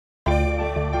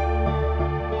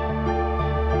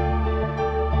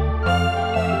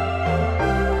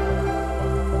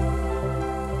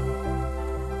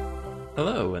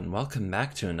Hello and welcome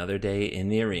back to another day in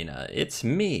the arena. It's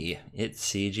me, it's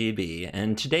CGB,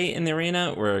 and today in the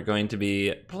arena we're going to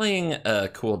be playing a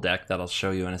cool deck that I'll show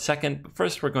you in a second. But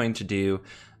first we're going to do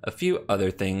a few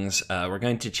other things. We're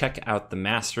going to check out the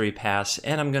Mastery Pass,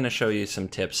 and I'm going to show you some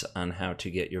tips on how to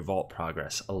get your vault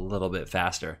progress a little bit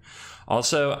faster.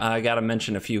 Also, I gotta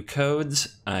mention a few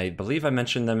codes. I believe I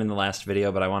mentioned them in the last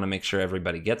video, but I want to make sure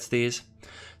everybody gets these.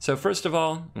 So first of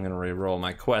all, I'm going to re-roll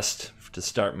my quest to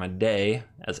start my day,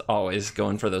 as always,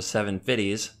 going for those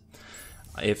 750s.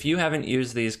 If you haven't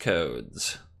used these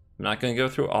codes, I'm not going to go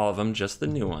through all of them, just the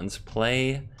new ones.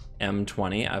 Play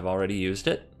M20, I've already used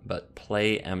it, but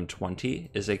Play M20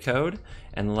 is a code,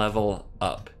 and Level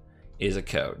Up is a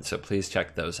code, so please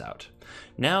check those out.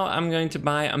 Now I'm going to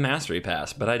buy a Mastery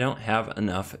Pass, but I don't have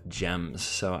enough gems,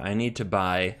 so I need to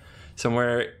buy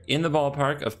somewhere in the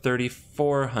ballpark of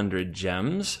 3,400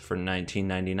 gems for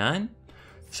 $19.99.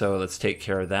 So let's take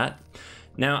care of that.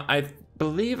 Now, I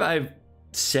believe I've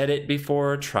said it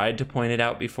before, tried to point it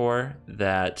out before,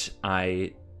 that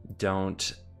I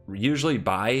don't usually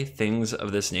buy things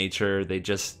of this nature. They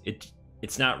just,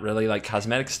 it's not really like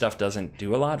cosmetic stuff doesn't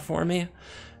do a lot for me.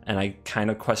 And I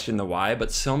kind of question the why,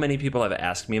 but so many people have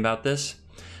asked me about this.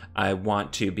 I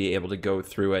want to be able to go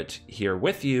through it here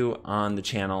with you on the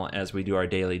channel as we do our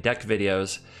daily deck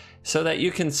videos so that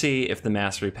you can see if the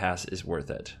Mastery Pass is worth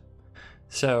it.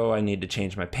 So I need to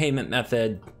change my payment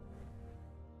method.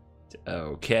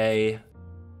 Okay.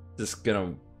 This is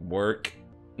gonna work.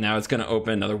 Now it's gonna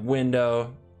open another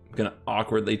window. I'm gonna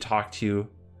awkwardly talk to you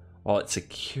while it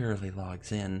securely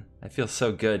logs in. I feel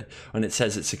so good when it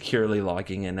says it's securely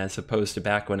logging in as opposed to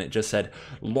back when it just said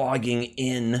logging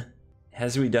in.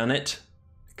 Has we done it?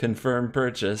 Confirm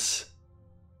purchase.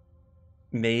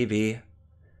 Maybe.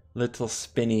 Little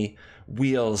spinny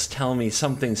wheels tell me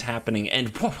something's happening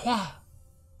and wah-wah!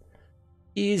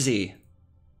 Easy.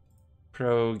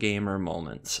 Pro gamer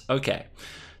moments. Okay.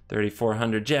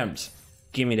 3,400 gems.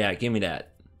 Give me that, give me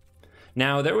that.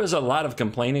 Now, there was a lot of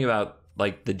complaining about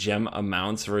like the gem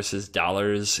amounts versus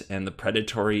dollars and the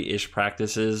predatory-ish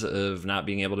practices of not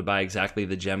being able to buy exactly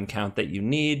the gem count that you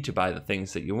need to buy the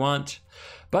things that you want.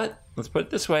 But let's put it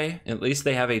this way, at least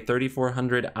they have a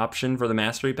 3,400 option for the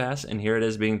Mastery Pass, and here it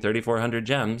is being 3,400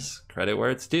 gems. Credit where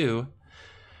it's due.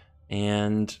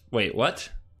 And wait, what?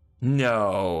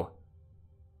 No.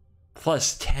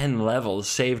 Plus 10 levels,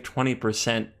 save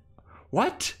 20%.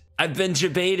 What? I've been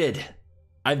debated.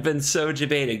 I've been so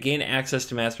debated. Gain access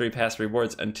to Mastery Pass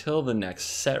rewards until the next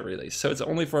set release. So it's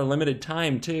only for a limited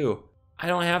time, too. I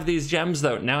don't have these gems,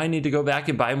 though. Now I need to go back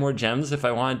and buy more gems if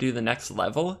I want to do the next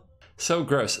level. So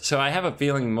gross. So I have a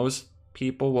feeling most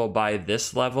people will buy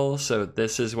this level, so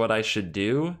this is what I should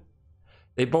do.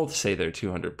 They both say they're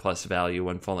 200 plus value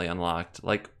when fully unlocked.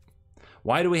 Like,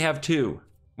 why do we have two?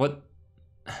 What?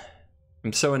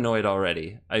 I'm so annoyed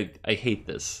already. I hate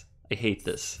this. I hate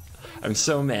this. I'm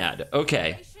so mad.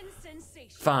 Okay.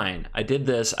 Fine. I did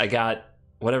this. I got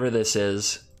whatever this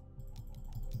is.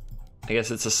 I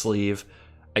guess it's a sleeve.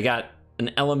 I got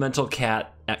an elemental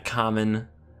cat at common.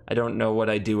 I don't know what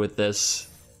I do with this.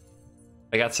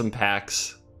 I got some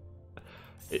packs.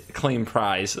 Claim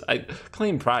prize.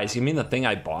 Claim prize. You mean the thing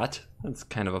I bought? That's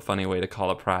kind of a funny way to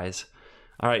call a prize.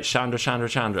 All right, Chandra, Chandra,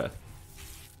 Chandra.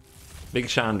 Big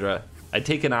Chandra. I'd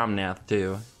take an Omnath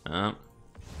too.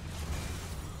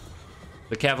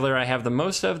 The Cavalier I have the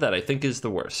most of that I think is the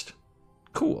worst.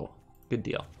 Cool. Good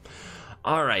deal.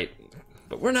 All right.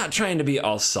 But we're not trying to be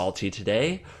all salty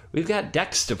today. We've got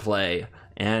decks to play.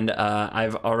 And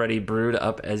I've already brewed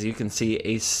up, as you can see,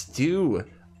 a stew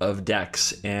of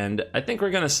decks. And I think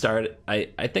we're going to start.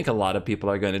 I think a lot of people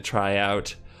are going to try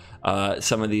out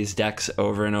some of these decks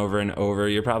over and over and over.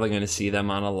 You're probably going to see them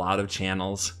on a lot of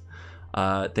channels.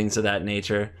 Things of that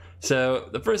nature. So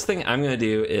the first thing I'm going to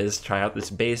do is try out this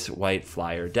base white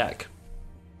flyer deck.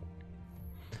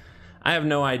 I have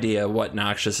no idea what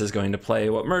Noxious is going to play,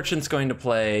 what Merchant's going to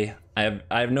play. I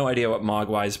have no idea what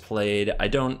Mogwai's played.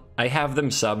 I have them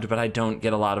subbed, but I don't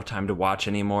get a lot of time to watch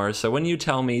anymore. So when you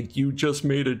tell me you just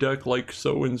made a deck like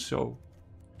so-and-so,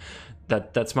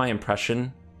 that's my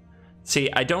impression.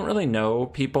 See, I don't really know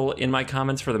people in my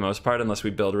comments for the most part unless we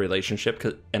build a relationship,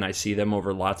 and I see them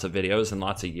over lots of videos and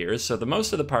lots of years. So the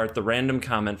most of the part, the random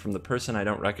comment from the person I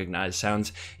don't recognize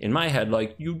sounds in my head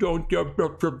like, you don't...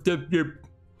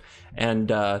 And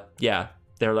yeah,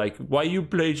 they're like, why you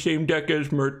play same deck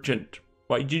as Merchant?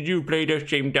 Why did you play the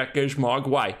same deck as Mog?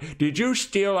 Why? Did you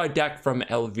steal a deck from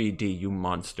LVD, you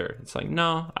monster? It's like,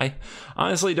 no, I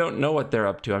honestly don't know what they're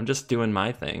up to. I'm just doing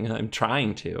my thing. I'm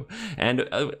trying to. And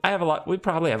we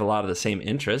probably have a lot of the same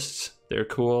interests. They're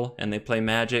cool and they play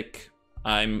Magic.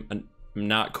 I'm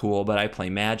not cool, but I play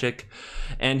Magic.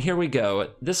 And here we go.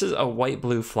 This is a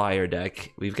white-blue flyer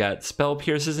deck. We've got Spell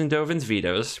Pierces and Dovin's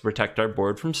Vetoes to protect our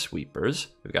board from sweepers.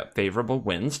 We've got Favorable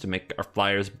Winds to make our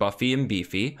flyers buffy and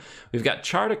beefy. We've got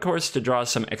Chart, of course, to draw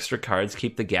some extra cards,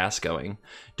 keep the gas going.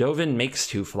 Dovin makes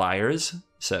 2 flyers,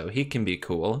 so he can be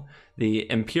cool. The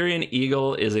Empyrean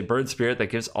Eagle is a bird spirit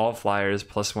that gives all flyers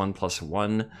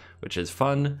 +1/+1, which is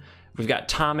fun. We've got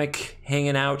Tomic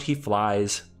hanging out. He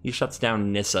flies. He shuts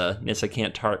down Nissa. Nissa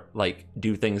can't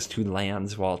do things to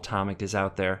lands while Tomic is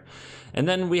out there. And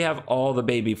then we have all the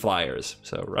baby flyers.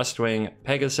 So Rustwing,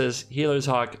 Pegasus, Healer's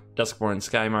Hawk, Duskborn,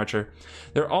 Skymarcher.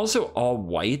 They're also all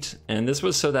white, and this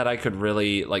was so that I could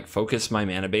really focus my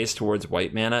mana base towards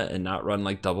white mana and not run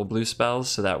double blue spells,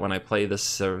 so that when I play the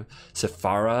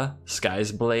Sephara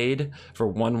Sky's Blade for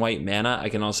 1 white mana, I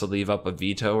can also leave up a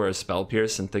Veto or a Spell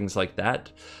Pierce and things like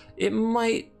that. It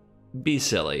might be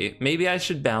silly. Maybe I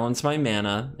should balance my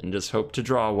mana and just hope to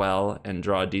draw well and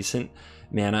draw decent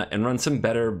mana and run some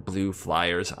better blue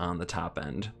flyers on the top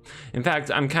end. In fact,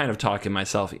 I'm kind of talking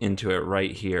myself into it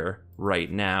right here,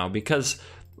 right now, because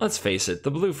let's face it,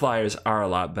 the blue flyers are a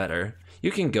lot better.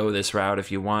 You can go this route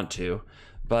if you want to,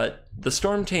 but the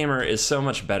Storm Tamer is so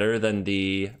much better than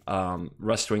the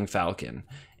Rustwing Falcon.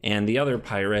 And the other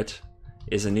pirate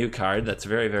is a new card that's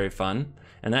very, very fun.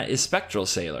 And that is Spectral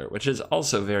Sailor, which is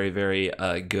also very, very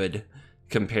good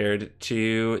compared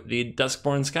to the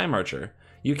Duskborn Skymarcher.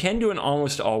 You can do an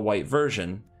almost all-white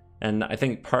version, and I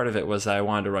think part of it was that I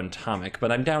wanted to run Tomic,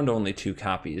 but I'm down to only 2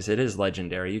 copies. It is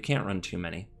legendary. You can't run too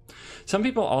many. Some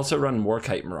people also run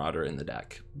Morkite Marauder in the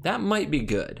deck. That might be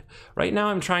good. Right now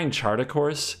I'm trying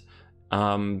Chartacourse.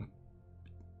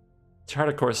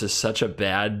 Chartacourse is such a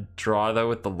bad draw, though,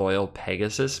 with the Loyal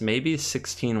Pegasus. Maybe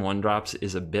 16 1-drops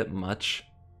is a bit much.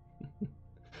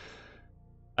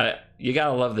 You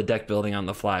gotta love the deck building on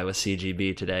the fly with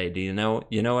CGB today. Do you know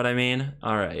what I mean?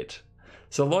 All right.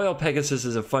 So Loyal Pegasus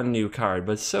is a fun new card,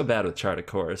 but it's so bad with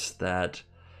Chartacourse that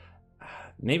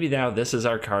maybe now this is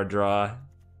our card draw.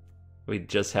 We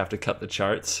just have to cut the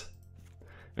charts.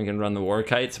 We can run the War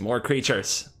Kites, more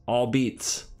creatures, all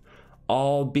beats,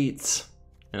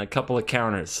 and a couple of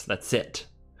counters. That's it.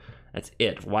 That's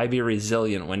it. Why be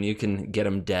resilient when you can get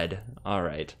them dead? All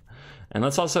right. And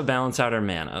let's also balance out our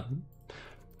mana.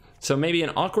 So maybe an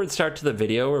awkward start to the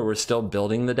video where we're still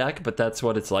building the deck, but that's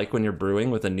what it's like when you're brewing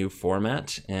with a new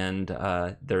format and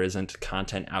there isn't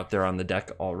content out there on the deck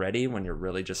already when you're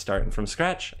really just starting from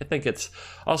scratch. I think it's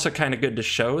also kind of good to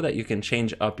show that you can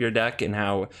change up your deck and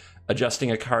how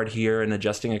adjusting a card here and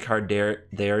adjusting a card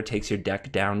there takes your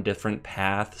deck down different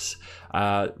paths.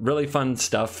 Really fun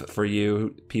stuff for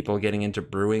you people getting into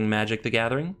brewing Magic the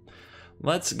Gathering.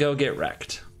 Let's go get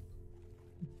wrecked.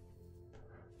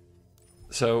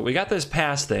 So we got this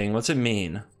pass thing. What's it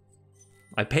mean?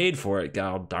 I paid for it,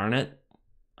 god darn it.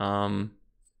 We're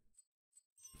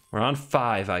on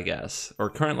 5, I guess. Or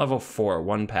current level 4,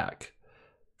 1 pack.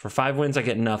 For 5 wins, I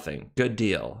get nothing. Good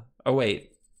deal. Oh,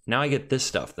 wait. Now I get this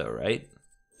stuff, though, right?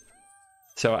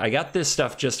 So I got this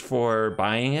stuff just for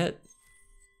buying it.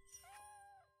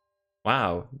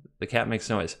 Wow, the cat makes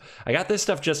noise. I got this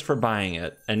stuff just for buying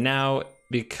it. And now,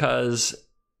 because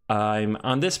I'm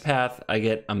on this path, I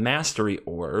get a Mastery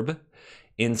Orb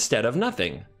instead of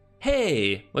nothing.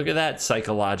 Hey, look at that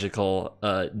psychological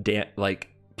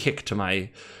kick to my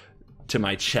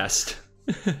chest.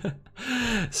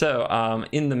 So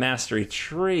in the Mastery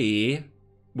Tree,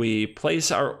 we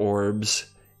place our orbs,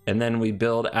 and then we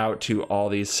build out to all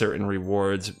these certain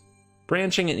rewards,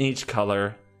 branching in each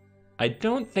color. I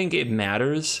don't think it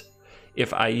matters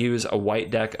if I use a white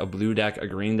deck, a blue deck, a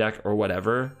green deck, or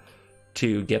whatever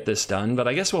to get this done, but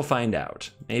I guess we'll find out.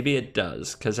 Maybe it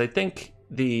does, because I think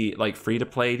the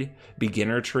free-to-play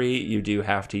beginner tree, you do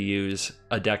have to use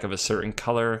a deck of a certain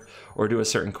color or do a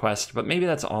certain quest, but maybe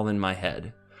that's all in my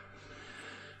head.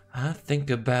 I think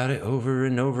about it over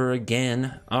and over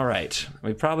again. All right,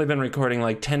 we've probably been recording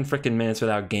 10 freaking minutes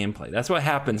without gameplay. That's what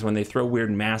happens when they throw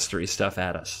weird mastery stuff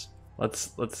at us.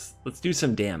 Let's do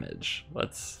some damage.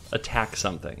 Let's attack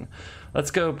something.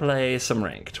 Let's go play some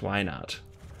ranked. Why not?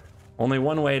 Only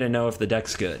one way to know if the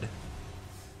deck's good.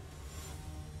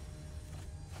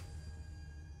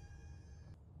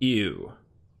 Ew.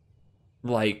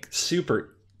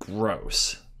 Super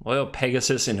gross. Loyal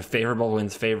Pegasus into favorable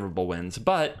wins.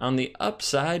 But on the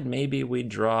upside, maybe we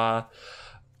draw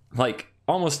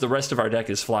almost the rest of our deck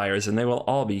is flyers, and they will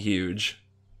all be huge.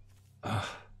 Ugh.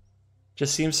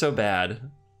 Just seems so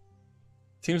bad.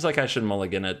 Seems like I should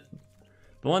mulligan it.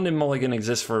 The London mulligan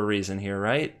exists for a reason here,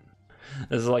 right?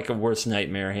 This is like a worst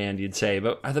nightmare hand, you'd say,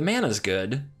 but the mana's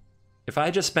good. If I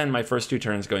just spend my first 2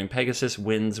 turns going Pegasus,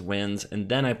 wins, and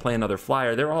then I play another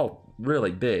flyer, they're all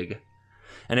really big.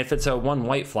 And if it's a 1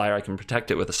 white flyer, I can protect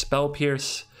it with a Spell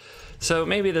Pierce. So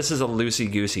maybe this is a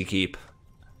loosey-goosey keep.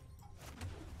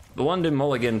 The London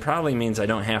Mulligan probably means I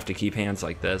don't have to keep hands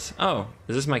like this. Oh,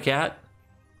 is this my cat?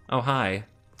 Oh, hi.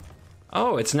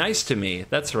 Oh, it's nice to me.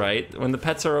 That's right. When the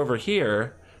pets are over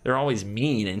here, they're always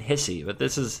mean and hissy, but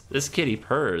this kitty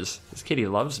purrs. This kitty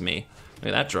loves me. Look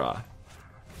at that draw.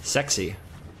 Sexy.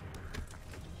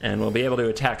 And we'll be able to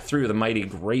attack through the mighty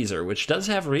Grazer, which does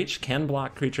have reach, can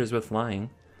block creatures with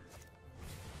flying.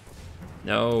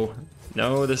 No,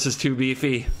 this is too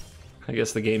beefy. I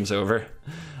guess the game's over.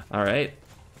 All right,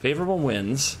 favorable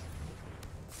wins.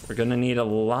 We're gonna need a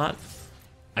lot.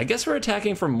 I guess we're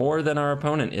attacking for more than our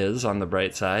opponent is on the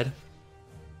bright side.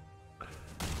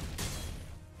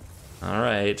 All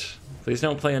right, please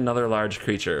don't play another large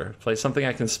creature. Play something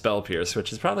I can Spell Pierce,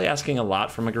 which is probably asking a lot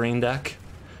from a green deck,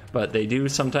 but they do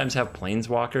sometimes have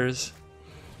planeswalkers.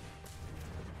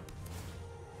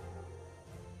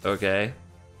 Okay.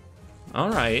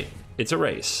 All right, it's a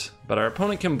race, but our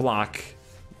opponent can block.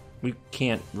 We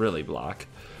can't really block.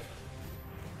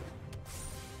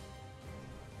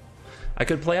 I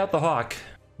could play out the Hawk,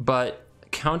 but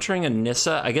countering a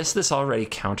Nissa, I guess this already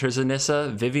counters a Nissa.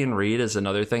 Vivian Reed is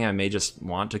another thing I may just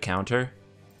want to counter.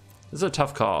 This is a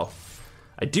tough call.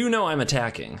 I do know I'm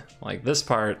attacking. Like this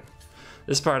part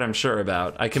I'm sure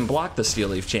about. I can block the Steel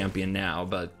Leaf Champion now,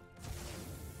 but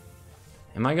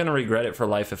am I gonna regret it for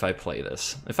life if I play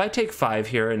this? If I take 5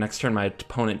 here and next turn my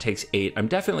opponent takes 8, I'm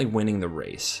definitely winning the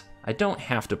race. I don't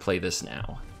have to play this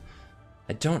now.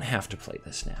 I don't have to play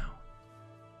this now.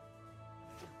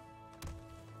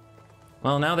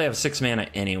 Well, now they have 6 mana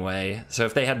anyway, so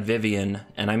if they had Vivian,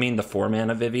 and I mean the 4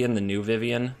 mana Vivian, the new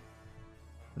Vivian,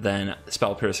 then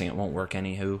Spell Piercing, it won't work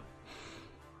anywho.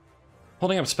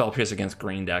 Holding up Spell Pierce against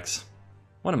green decks.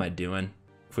 What am I doing?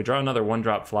 If we draw another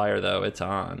 1-drop flyer though, it's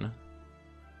on.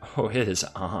 Oh, it is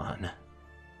on.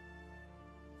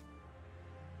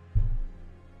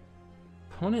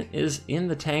 Opponent is in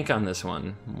the tank on this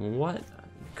one. What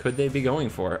could they be going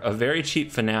for? A very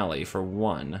cheap finale for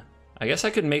 1. I guess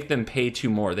I could make them pay 2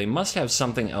 more. They must have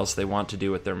something else they want to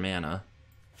do with their mana.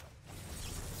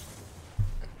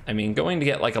 I mean, going to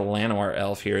get like a Llanowar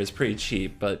Elf here is pretty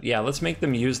cheap, but yeah, let's make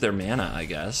them use their mana, I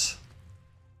guess.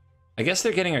 I guess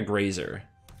they're getting a Grazer.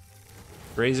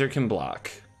 Grazer can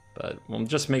block, but we'll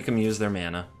just make them use their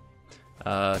mana.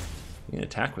 You can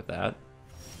attack with that.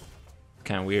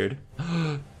 Kind of weird.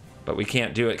 But we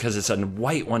can't do it because it's a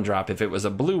white 1-drop. If it was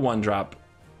a blue 1-drop,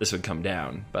 this would come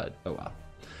down, but oh well.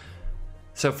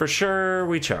 So for sure,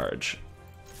 we charge.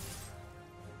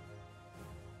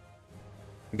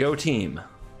 Go team.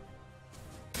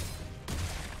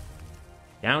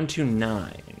 Down to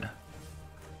 9.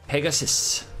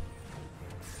 Pegasus.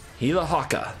 Gila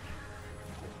Hawka.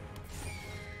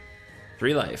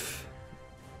 3 life.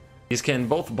 These can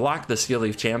both block the Steel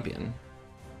Leaf Champion.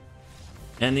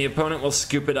 And the opponent will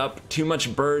scoop it up. Too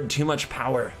much bird, too much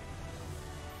power.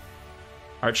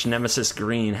 Arch Nemesis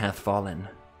Green hath fallen.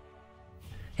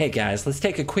 Hey guys, let's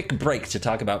take a quick break to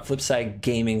talk about Flipside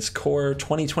Gaming's Core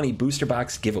 2020 Booster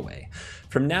Box giveaway.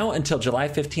 From now until July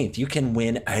 15th, you can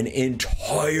win an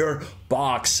entire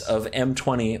box of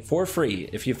M20 for free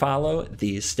if you follow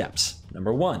these steps.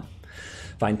 Number 1,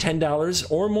 find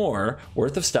 $10 or more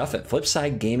worth of stuff at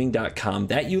flipsidegaming.com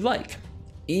that you like.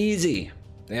 Easy.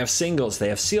 They have singles, they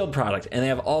have sealed product, and they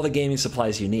have all the gaming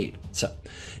supplies you need. So,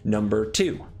 number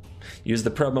 2. Use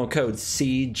the promo code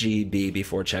CGB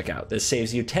before checkout. This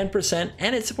saves you 10%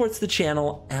 and it supports the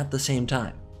channel at the same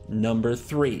time. Number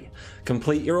 3,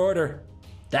 complete your order.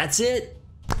 That's it.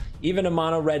 Even a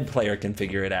mono red player can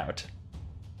figure it out.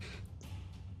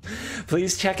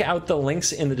 Please check out the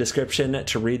links in the description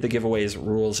to read the giveaway's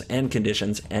rules and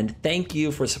conditions, and thank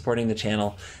you for supporting the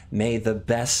channel. May the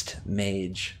best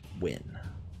mage win.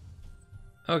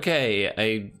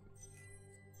 Okay,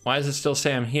 why does it still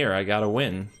say I'm here? I gotta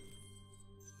win.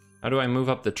 How do I move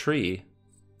up the tree?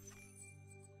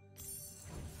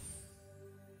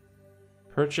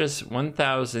 Purchase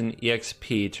 1000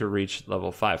 EXP to reach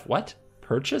level 5. What?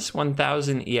 Purchase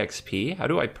 1000 EXP? How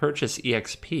do I purchase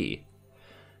EXP?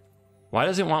 Why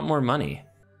does it want more money?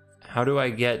 How do I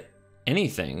get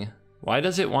anything? Why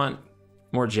does it want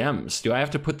more gems? Do I have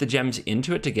to put the gems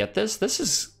into it to get this? This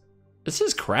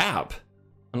is crap.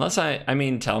 Unless I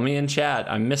mean, tell me in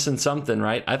chat, I'm missing something,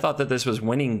 right? I thought that this was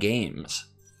winning games.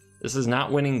 This is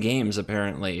not winning games,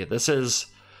 apparently. This is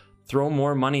throw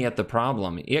more money at the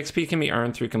problem. EXP can be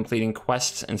earned through completing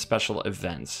quests and special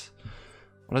events.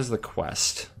 What is the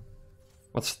quest?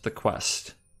 What's the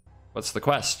quest? What's the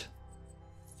quest?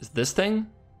 Is this thing?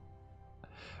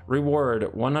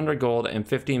 Reward 100 gold and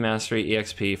 50 mastery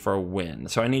EXP for a win.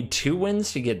 So I need 2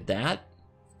 wins to get that?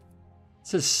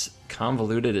 This is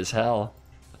convoluted as hell.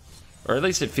 Or at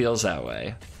least it feels that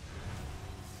way.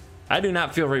 I do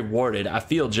not feel rewarded. I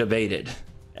feel jebaited.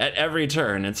 At every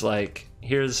turn, it's like,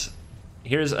 here's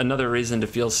another reason to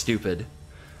feel stupid.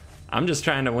 I'm just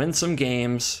trying to win some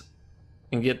games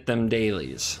and get them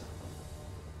dailies.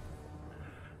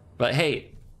 But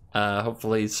hey,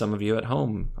 hopefully some of you at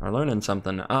home are learning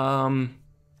something. If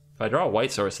I draw a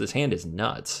white source, this hand is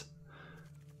nuts.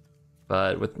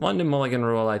 But with London Mulligan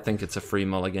rule, I think it's a free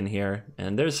mulligan here.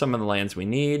 And there's some of the lands we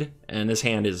need, and this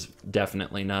hand is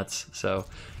definitely nuts. So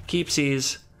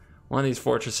keepsies. One of these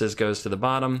fortresses goes to the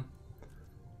bottom.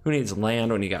 Who needs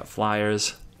land when you got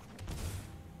flyers?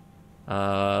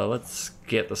 Let's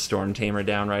get the Storm Tamer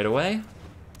down right away.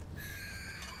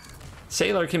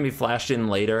 Sailor can be flashed in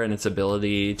later, and its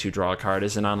ability to draw a card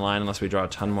isn't online unless we draw a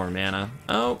ton more mana.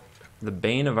 Oh, the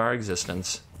bane of our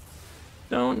existence.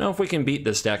 Don't know if we can beat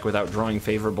this deck without drawing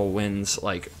favorable wins,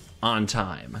 like, on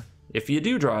time. If you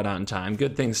do draw it on time,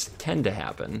 good things tend to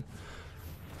happen.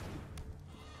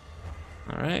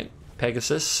 Alright,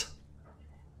 Pegasus.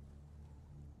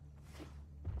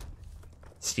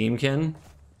 Steamkin.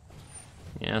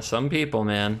 Yeah, some people,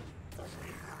 man.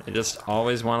 They just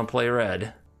always want to play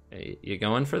red. Hey, you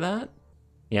going for that?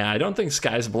 Yeah, I don't think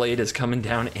Sky's Blade is coming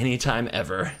down anytime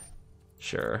ever.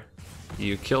 Sure.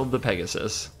 You killed the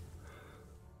Pegasus.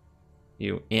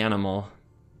 You animal.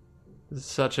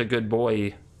 Such a good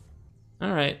boy.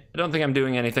 Alright, I don't think I'm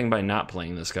doing anything by not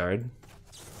playing this card.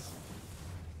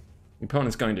 The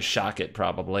opponent's going to shock it,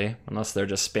 probably. Unless they're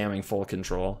just spamming full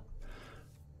control.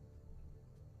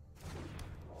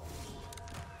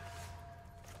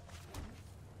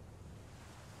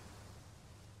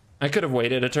 I could have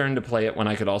waited a turn to play it when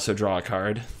I could also draw a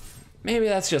card. Maybe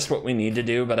that's just what we need to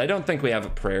do, but I don't think we have a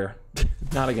prayer.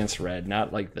 Not against red,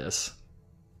 not like this.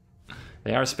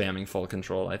 They are spamming full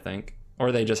control, I think.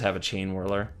 Or they just have a Chain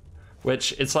Whirler.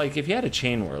 Which, it's like, if you had a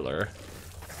Chain Whirler...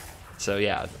 So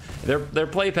yeah, their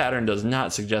play pattern does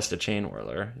not suggest a Chain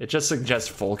Whirler. It just suggests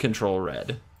full control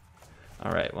red.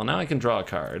 Alright, well now I can draw a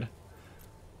card.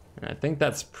 And I think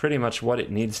that's pretty much what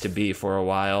it needs to be for a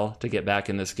while to get back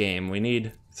in this game. We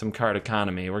need some card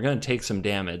economy. We're going to take some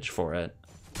damage for it.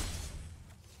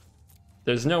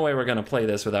 There's no way we're going to play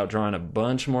this without drawing a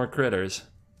bunch more critters.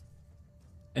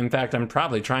 In fact, I'm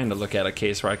probably trying to look at a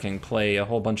case where I can play a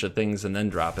whole bunch of things and then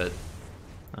drop it.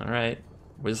 Alright,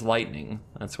 Wiz Lightning.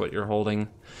 That's what you're holding.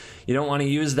 You don't want to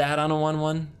use that on a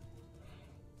 1/1?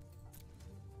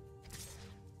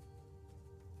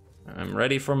 I'm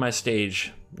ready for my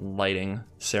stage lighting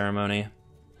ceremony.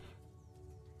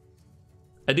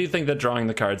 I do think that drawing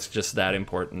the card's just that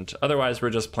important. Otherwise, we're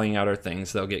just playing out our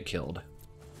things. They'll get killed.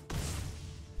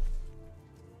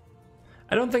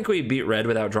 I don't think we beat red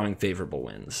without drawing favorable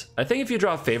wins. I think if you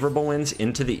draw favorable wins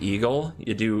into the eagle,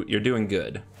 you're doing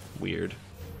good. Weird.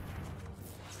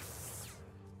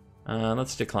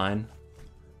 Let's decline.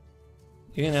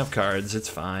 You can have cards, it's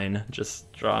fine.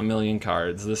 Just draw a million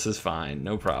cards. This is fine,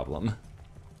 no problem.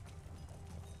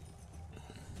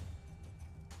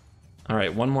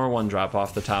 Alright, one more 1-drop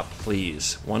off the top,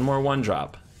 please. One more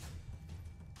 1-drop.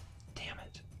 Damn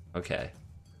it. Okay.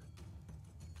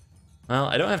 Well,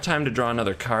 I don't have time to draw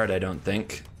another card, I don't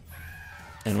think.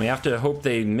 And we have to hope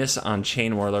they miss on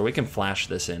Chain Whirler. We can flash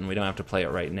this in. We don't have to play it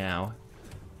right now.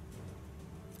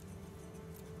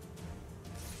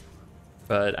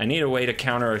 But I need a way to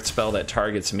counter a spell that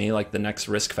targets me, like the next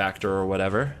risk factor or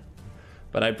whatever.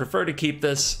 But I'd prefer to keep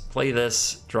this, play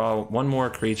this, draw one more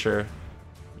creature,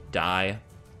 die,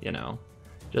 you know.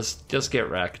 Just get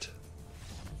wrecked.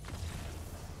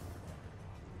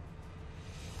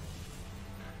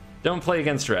 Don't play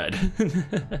against red.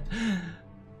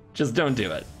 Just don't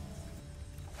do it.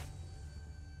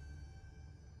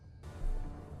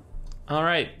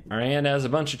 Alright, our hand has a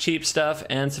bunch of cheap stuff,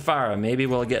 and Saphara, maybe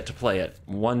we'll get to play it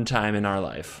one time in our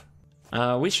life.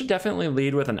 We should definitely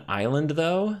lead with an island,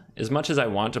 though. As much as I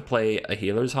want to play a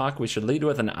Healer's Hawk, we should lead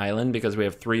with an island because we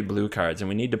have 3 blue cards, and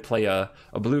we need to play a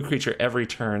blue creature every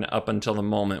turn up until the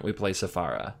moment we play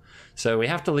Saphara. So we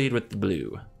have to lead with the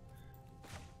blue.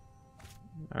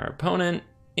 Our opponent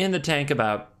in the tank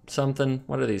about something.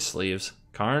 What are these sleeves?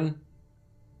 Karn?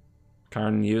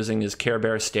 Karn using his Care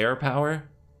Bear Stare power?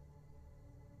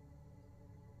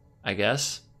 I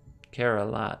guess. Care a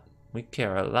lot. We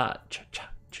care a lot.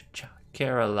 Cha-cha, cha-cha.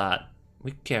 Care a lot.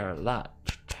 We care a lot.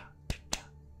 Cha-cha, cha-cha.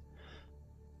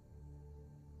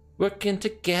 Working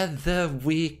together,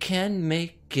 we can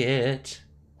make it.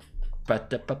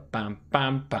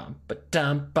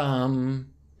 Ba-da-ba-bum-bum-bum-ba-dum-bum.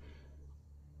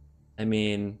 I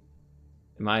mean,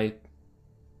 am I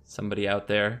somebody out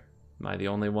there? Am I the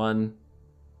only one?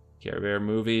 Care Bear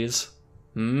movies?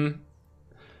 Am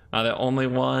I the only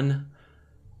one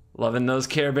loving those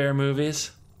Care Bear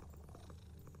movies?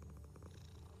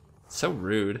 So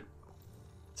rude.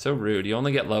 So rude. You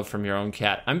only get love from your own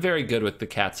cat. I'm very good with the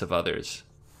cats of others.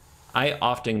 I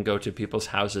often go to people's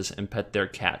houses and pet their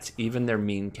cats, even their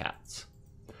mean cats.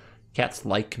 Cats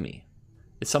like me.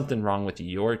 Is something wrong with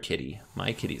your kitty?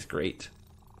 My kitty's great.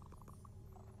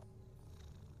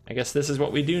 I guess this is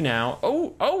what we do now.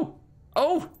 Oh, oh,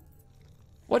 oh!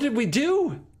 What did we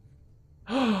do?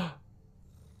 Oh,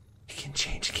 we can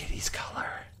change Kitty's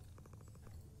color.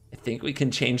 I think we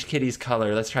can change Kitty's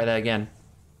color. Let's try that again.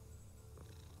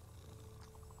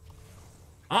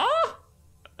 Ah!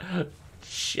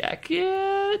 Check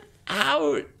it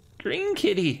out. Green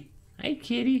Kitty. Hi,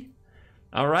 Kitty.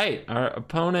 All right, our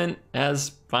opponent has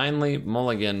finally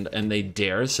mulliganed, and they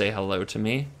dare say hello to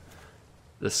me.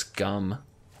 The scum.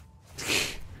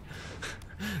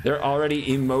 They're already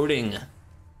emoting.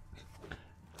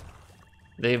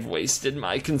 They've wasted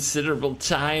my considerable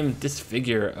time.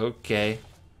 Disfigure, okay.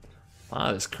 A lot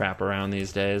of this crap around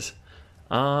these days.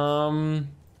 I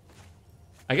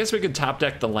guess we could top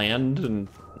deck the land and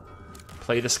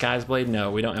play the Sky's Blade.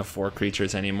 No, we don't have 4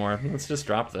 creatures anymore. Let's just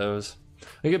drop those.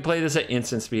 We could play this at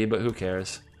instant speed, but who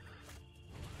cares?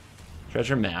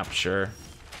 Treasure map, sure.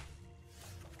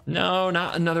 No,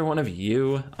 not another one of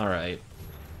you. All right.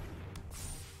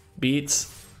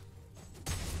 Beats.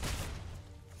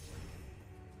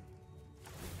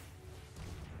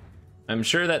 I'm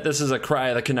sure that this is a Cry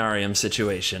of the Canarium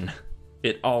situation.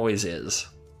 It always is.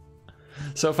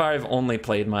 So far, I've only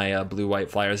played my blue-white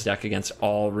Flyers deck against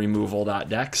all removal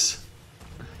decks.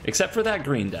 Except for that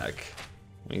green deck.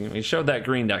 We showed that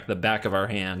green deck the back of our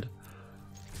hand.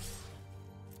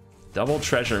 Double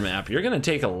treasure map. You're going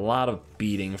to take a lot of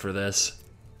beating for this.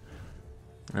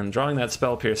 And drawing that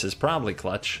Spell Pierce is probably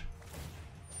clutch.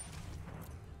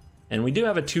 And we do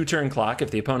have a 2-turn clock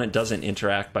if the opponent doesn't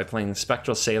interact by playing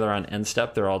Spectral Sailor on end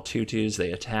step. They're all 2/2s,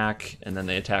 they attack, and then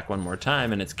they attack one more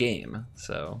time, and it's game.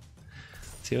 So,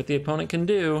 see what the opponent can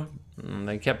do.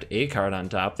 They kept a card on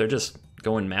top. They're just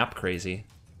going map crazy.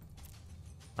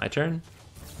 My turn.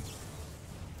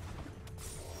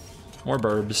 More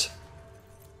burbs.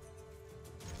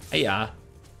 Hey-ya.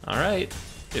 Alright.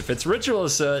 If it's Ritual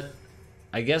Soot,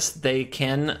 I guess they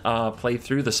can play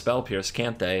through the Spell Pierce,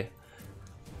 can't they?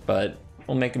 But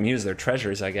we'll make them use their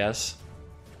treasures, I guess.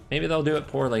 Maybe they'll do it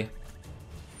poorly.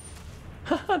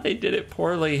 Haha, they did it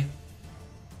poorly.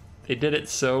 They did it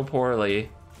so poorly.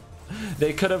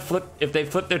 They could have flipped, if they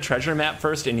flipped their treasure map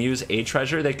first and use a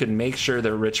treasure, they could make sure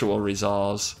their ritual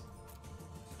resolves.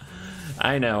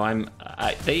 I know,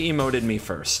 they emoted me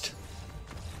first.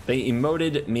 They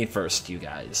emoted me first, you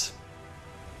guys.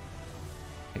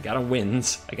 I gotta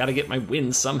wins. I gotta get my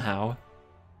wins somehow.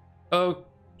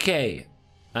 Okay.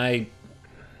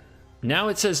 Now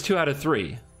it says 2 out of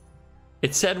 3.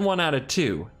 It said 1 out of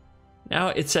 2. Now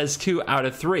it says 2 out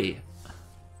of 3.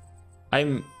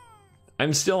 I'm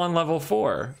still on level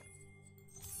 4.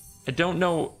 I don't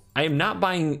know. I am not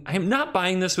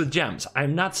buying this with gems.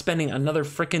 I'm not spending another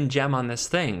frickin' gem on this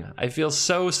thing. I feel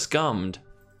so scummed.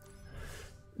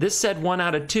 This said 1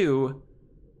 out of 2,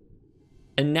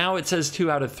 and now it says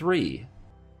 2 out of 3.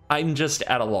 I'm just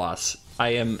at a loss.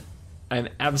 I'm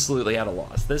absolutely at a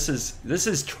loss. This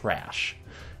is trash.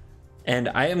 And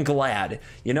I am glad.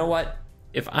 You know what?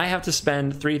 If I have to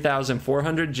spend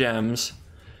 3,400 gems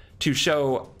to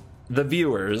show the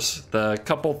viewers, the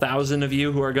couple thousand of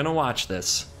you who are gonna watch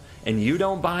this, and you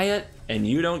don't buy it, and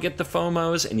you don't get the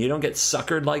FOMOs, and you don't get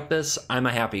suckered like this, I'm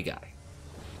a happy guy.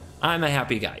 I'm a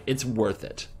happy guy. It's worth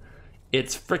it.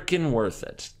 It's freaking worth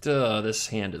it. Duh, this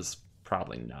hand is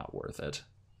probably not worth it.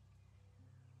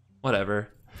 Whatever.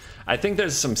 I think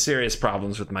there's some serious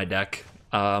problems with my deck.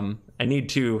 I need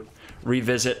to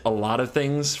revisit a lot of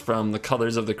things, from the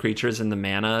colors of the creatures and the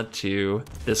mana to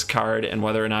this card and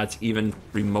whether or not it's even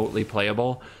remotely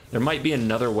playable. There might be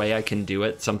another way I can do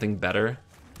it, something better,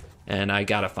 and I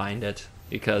gotta find it,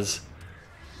 because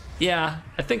yeah,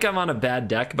 I think I'm on a bad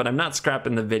deck, but I'm not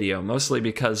scrapping the video, mostly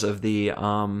because of the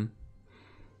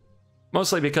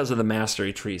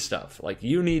mastery tree stuff. Like,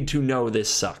 you need to know this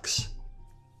sucks.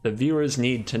 The viewers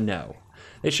need to know.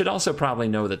 They should also probably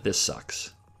know that this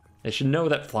sucks. They should know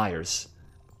that Flyers,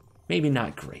 maybe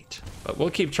not great, but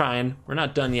we'll keep trying. We're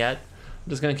not done yet. I'm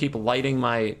just gonna keep lighting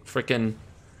my frickin'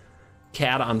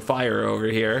 cat on fire over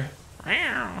here.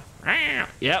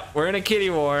 Yep, we're in a kitty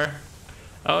war.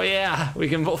 Oh yeah, we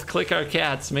can both click our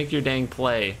cats. Make your dang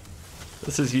play.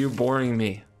 This is you boring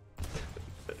me.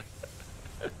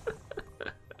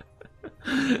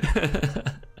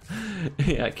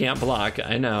 Yeah, can't block,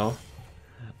 I know.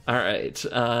 Alright,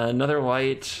 another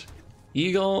white.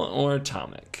 Eagle or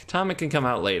Atomic? Atomic can come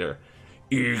out later.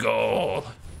 Eagle!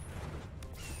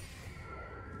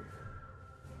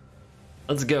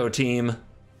 Let's go, team.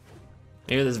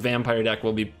 Maybe this vampire deck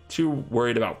will be too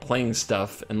worried about playing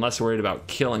stuff and less worried about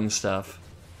killing stuff.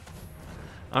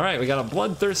 Alright, we got a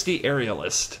bloodthirsty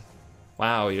aerialist.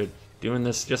 Wow, you're doing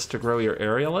this just to grow your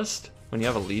aerialist? When you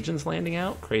have a Legion's landing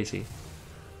out? Crazy.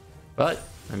 But,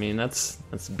 I mean, that's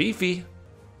beefy.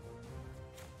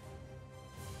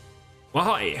 Well,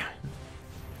 hi.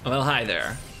 Well, hi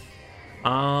there.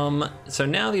 So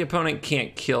now the opponent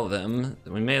can't kill them.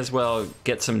 We may as well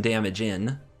get some damage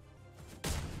in.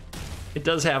 It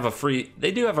does have a free,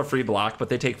 they do have a free block, but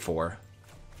they take 4.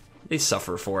 They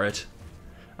suffer for it.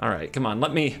 All right, come on,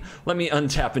 let me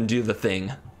untap and do the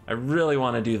thing. I really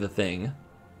want to do the thing.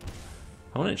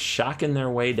 Opponent's shocking their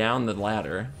way down the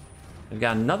ladder. They've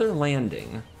got another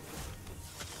landing.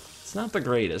 It's not the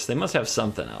greatest. They must have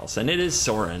something else, and it is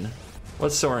Sorin.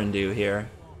 What's Sorin do here?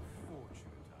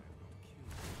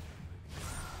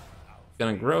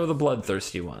 Gonna grow the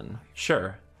bloodthirsty one.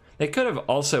 Sure. They could have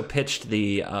also pitched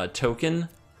the token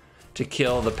to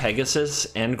kill the Pegasus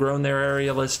and grown their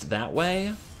aerialist that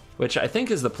way, which I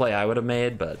think is the play I would have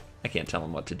made, but I can't tell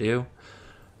them what to do.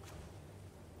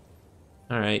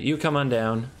 All right, you come on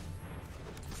down.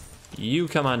 You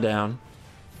come on down.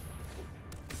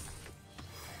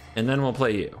 And then we'll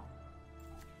play you.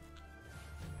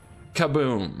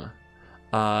 Kaboom.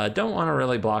 Don't want to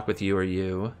really block with you or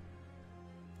you.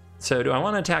 So do I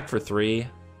want to attack for 3?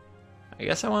 I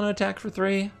guess I want to attack for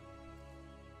 3.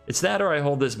 It's that or I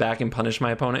hold this back and punish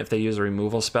my opponent if they use a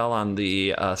removal spell on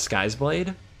the Sky's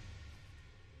Blade.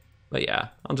 But yeah,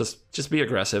 I'll just be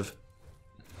aggressive.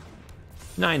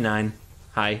 9/9.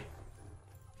 Hi.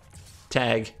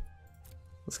 Tag.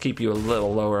 Let's keep you a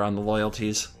little lower on the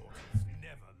loyalties.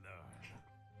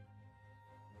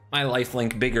 My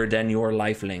lifelink bigger than your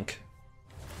lifelink.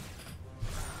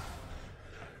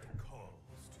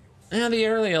 Yeah, the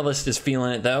aerialist is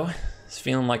feeling it though. He's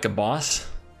feeling like a boss.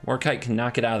 Warkite can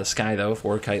knock it out of the sky though if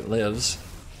Warkite lives.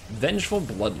 Vengeful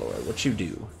Bloodlord, what you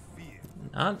do?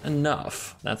 Not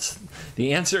enough. That's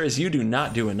the answer is you do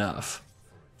not do enough.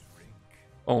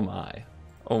 Oh my.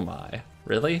 Oh my.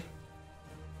 Really?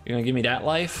 You're gonna give me that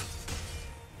life?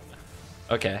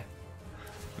 Okay.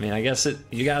 I mean, I guess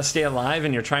you gotta stay alive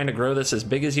and you're trying to grow this as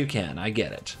big as you can. I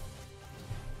get it.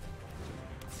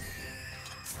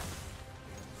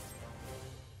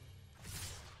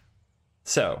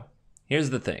 So, here's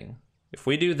the thing. If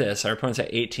we do this, our opponent's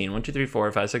at 18. 1, 2, 3,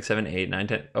 4, 5, 6, 7, 8, 9,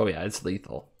 10. Oh yeah, it's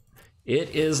lethal.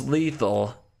 It is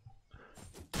lethal.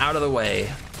 Out of the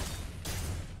way.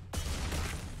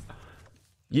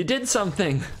 You did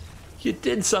something. You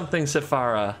did something,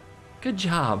 Sephara. Good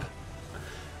job.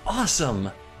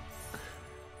 Awesome.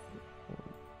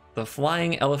 The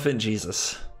flying elephant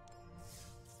Jesus.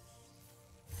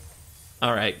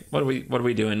 All right, what are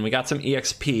we doing? We got some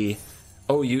EXP.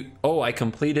 Oh, I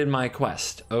completed my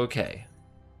quest. Okay.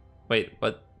 Wait,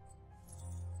 what?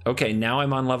 Okay, now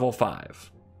I'm on level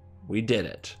 5. We did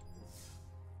it.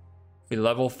 We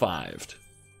level 5'd.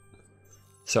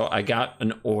 So I got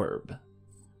an orb.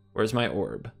 Where's my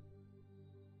orb?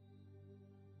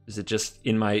 Is it just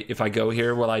in my, if I go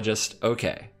here, will I just,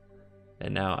 okay.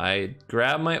 And now I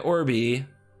grab my Orby,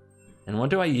 and what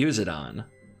do I use it on?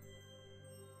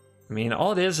 I mean,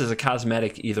 all it is a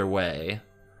cosmetic either way.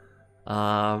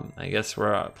 I guess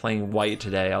we're playing white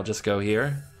today. I'll just go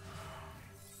here.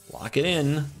 Lock it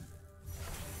in.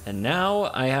 And now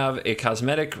I have a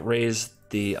cosmetic raise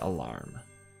the alarm.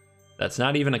 That's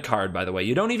not even a card, by the way.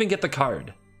 You don't even get the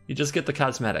card. You just get the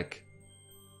cosmetic.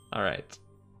 All right,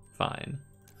 fine.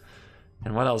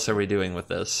 And what else are we doing with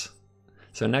this?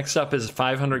 So next up is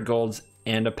 500 golds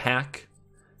and a pack.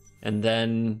 And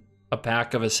then a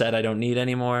pack of a set I don't need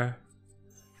anymore.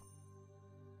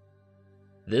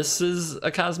 This is a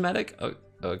cosmetic? Oh,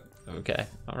 okay,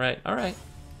 all right.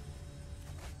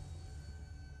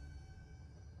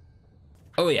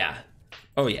 Oh yeah,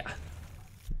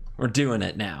 we're doing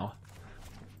it now.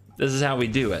 This is how we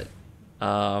do it.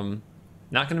 Not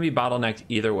gonna be bottlenecked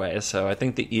either way, so I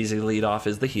think the easy lead off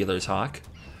is the Healer's Hawk.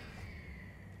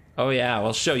 Oh yeah,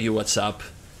 I'll show you what's up.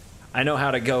 I know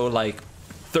how to go like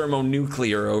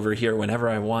thermonuclear over here whenever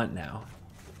I want now.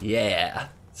 Yeah,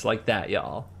 it's like that,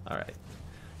 y'all. All right,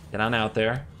 get on out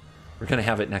there. We're gonna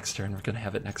have it next turn. We're gonna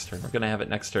have it next turn. We're gonna have it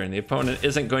next turn. The opponent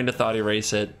isn't going to thought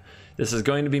erase it. This is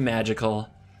going to be magical.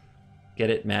 Get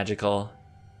it? Magical.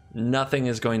 Nothing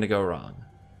is going to go wrong.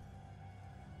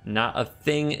 Not a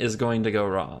thing is going to go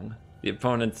wrong. The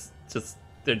opponent's just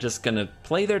They're just gonna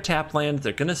play their tap land.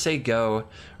 They're gonna say go.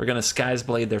 We're gonna Sky's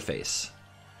Blade their face.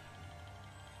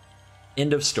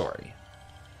 End of story.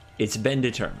 It's been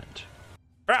determined.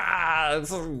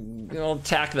 We'll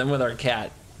attack them with our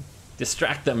cat.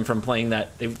 Distract them from playing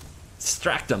that.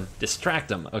 Distract them.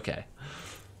 Okay.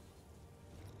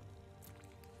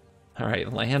 All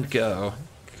right, land go.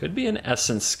 Could be an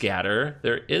Essence Scatter.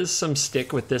 There is some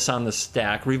stick with this on the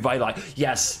stack. Revitalize.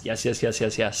 Yes. Yes.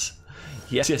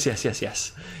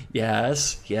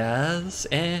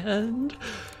 And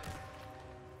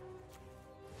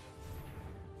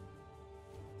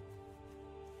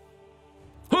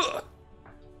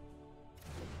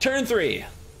turn 3.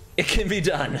 It can be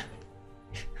done.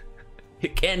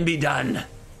 It can be done.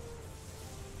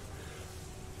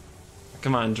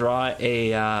 Come on, draw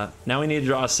a, now we need to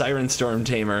draw a Siren Storm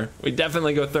Tamer. We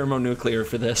definitely go thermonuclear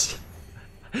for this.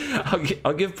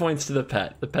 I'll give points to the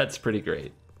pet. The pet's pretty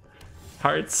great.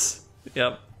 Hearts,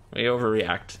 yep, we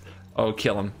overreact. Oh,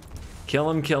 kill him. Kill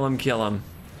him.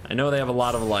 I know they have a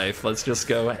lot of life. Let's just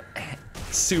go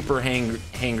super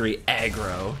hangry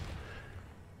aggro.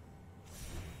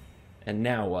 And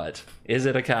now what? Is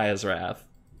it a Kaya's Wrath?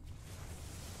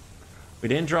 We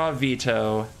didn't draw a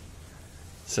veto.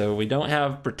 So we don't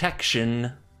have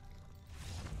protection.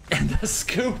 And the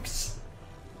scoops.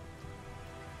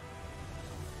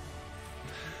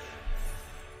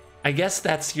 I guess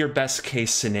that's your best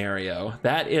case scenario.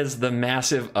 That is the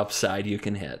massive upside you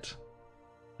can hit.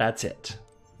 That's it.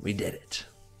 We did it.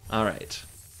 All right.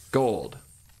 Gold.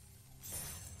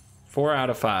 4 out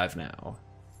of 5 now.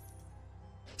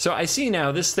 So I see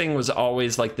now this thing was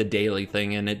always like the daily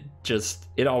thing, and it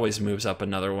always moves up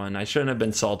another one. I shouldn't have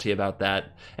been salty about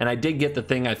that. And I did get the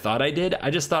thing I thought I did.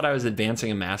 I just thought I was advancing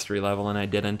a mastery level, and I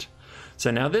didn't. So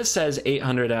now this says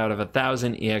 800 out of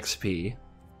 1,000 EXP.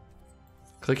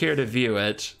 Click here to view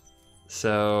it.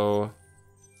 So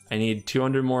I need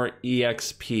 200 more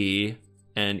EXP,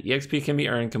 and EXP can be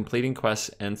earned completing quests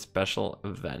and special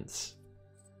events.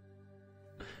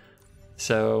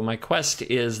 So my quest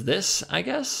is this, I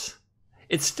guess?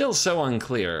 It's still so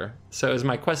unclear. So is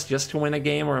my quest just to win a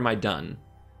game, or am I done?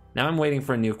 Now I'm waiting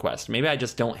for a new quest. Maybe I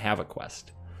just don't have a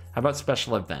quest. How about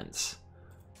special events?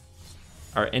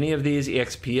 Are any of these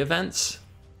EXP events?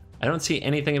 I don't see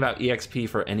anything about EXP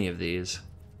for any of these.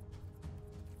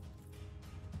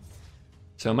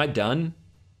 So am I done?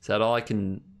 Is that all I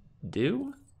can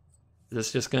do? Is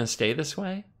this just gonna stay this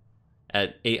way?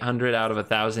 At 800 out of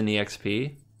 1,000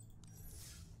 EXP?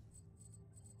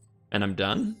 And I'm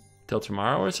done? Till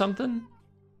tomorrow or something?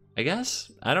 I guess?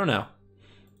 I don't know.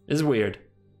 This is weird.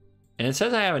 And it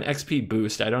says I have an XP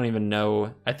boost. I don't even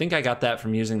know. I think I got that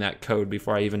from using that code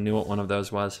before I even knew what one of those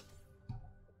was.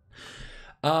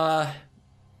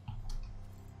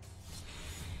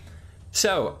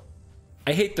 So,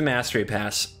 I hate the Mastery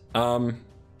Pass.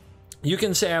 You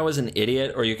can say I was an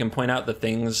idiot, or you can point out the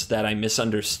things that I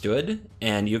misunderstood,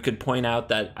 and you could point out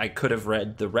that I could have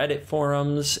read the Reddit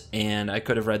forums, and I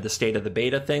could have read the state of the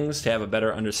beta things to have a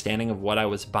better understanding of what I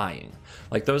was buying.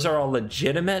 Like, those are all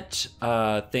legitimate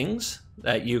things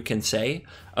that you can say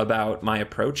about my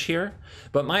approach here,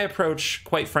 but my approach,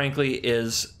 quite frankly,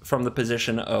 is from the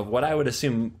position of what I would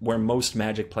assume where most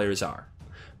Magic players are.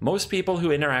 Most people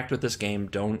who interact with this game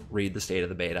don't read the state of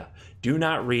the beta, do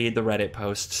not read the Reddit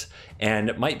posts,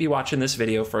 and might be watching this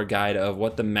video for a guide of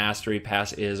what the Mastery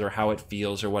Pass is, or how it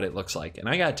feels, or what it looks like. And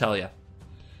I gotta tell you, it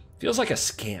feels like a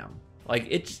scam. Like,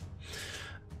 it's...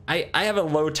 I have a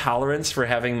low tolerance for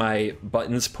having my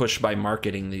buttons pushed by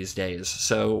marketing these days.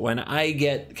 So when I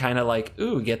get kind of like,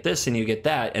 ooh, get this and you get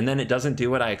that, and then it doesn't do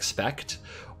what I expect,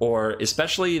 or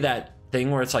especially that thing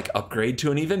where it's like upgrade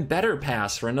to an even better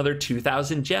pass for another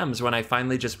 2,000 gems when I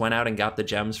finally just went out and got the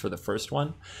gems for the first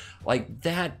one. Like,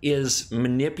 that is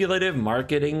manipulative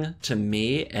marketing to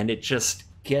me, and it just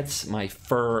gets my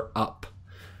fur up.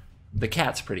 The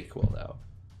cat's pretty cool though.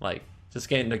 Like, just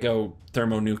getting to go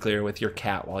thermonuclear with your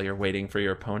cat while you're waiting for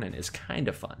your opponent is kind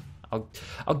of fun.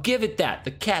 I'll give it that.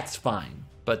 The cat's fine,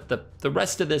 but the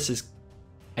rest of this is,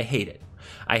 I hate it.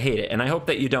 I hate it, and I hope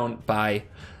that you don't buy.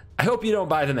 I hope you don't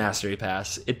buy the Mastery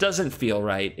Pass. It doesn't feel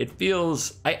right. It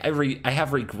feels... I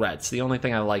have regrets. The only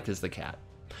thing I like is the cat.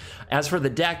 As for the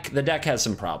deck has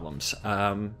some problems.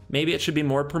 Maybe it should be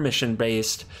more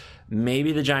permission-based.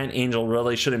 Maybe the Giant Angel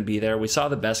really shouldn't be there. We saw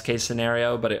the best case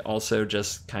scenario, but it also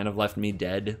just kind of left me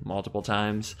dead multiple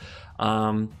times.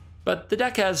 But the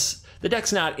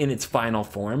deck's not in its final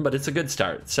form, but it's a good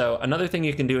start. So another thing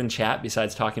you can do in chat,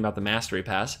 besides talking about the Mastery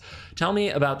Pass, tell me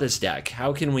about this deck.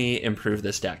 How can we improve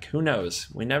this deck? Who knows?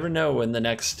 We never know when the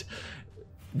next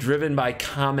driven by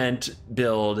comment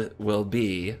build will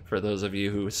be, for those of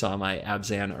you who saw my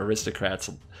Abzan Aristocrats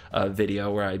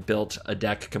video where I built a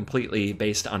deck completely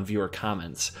based on viewer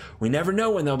comments. We never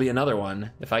know when there'll be another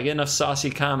one. If I get enough saucy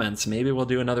comments, maybe we'll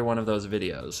do another one of those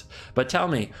videos. But tell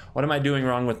me, what am I doing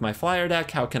wrong with my Flyer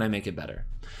deck? How can I make it better?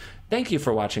 Thank you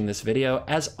for watching this video.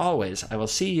 As always, I will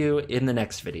see you in the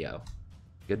next video.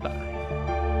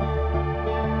 Goodbye.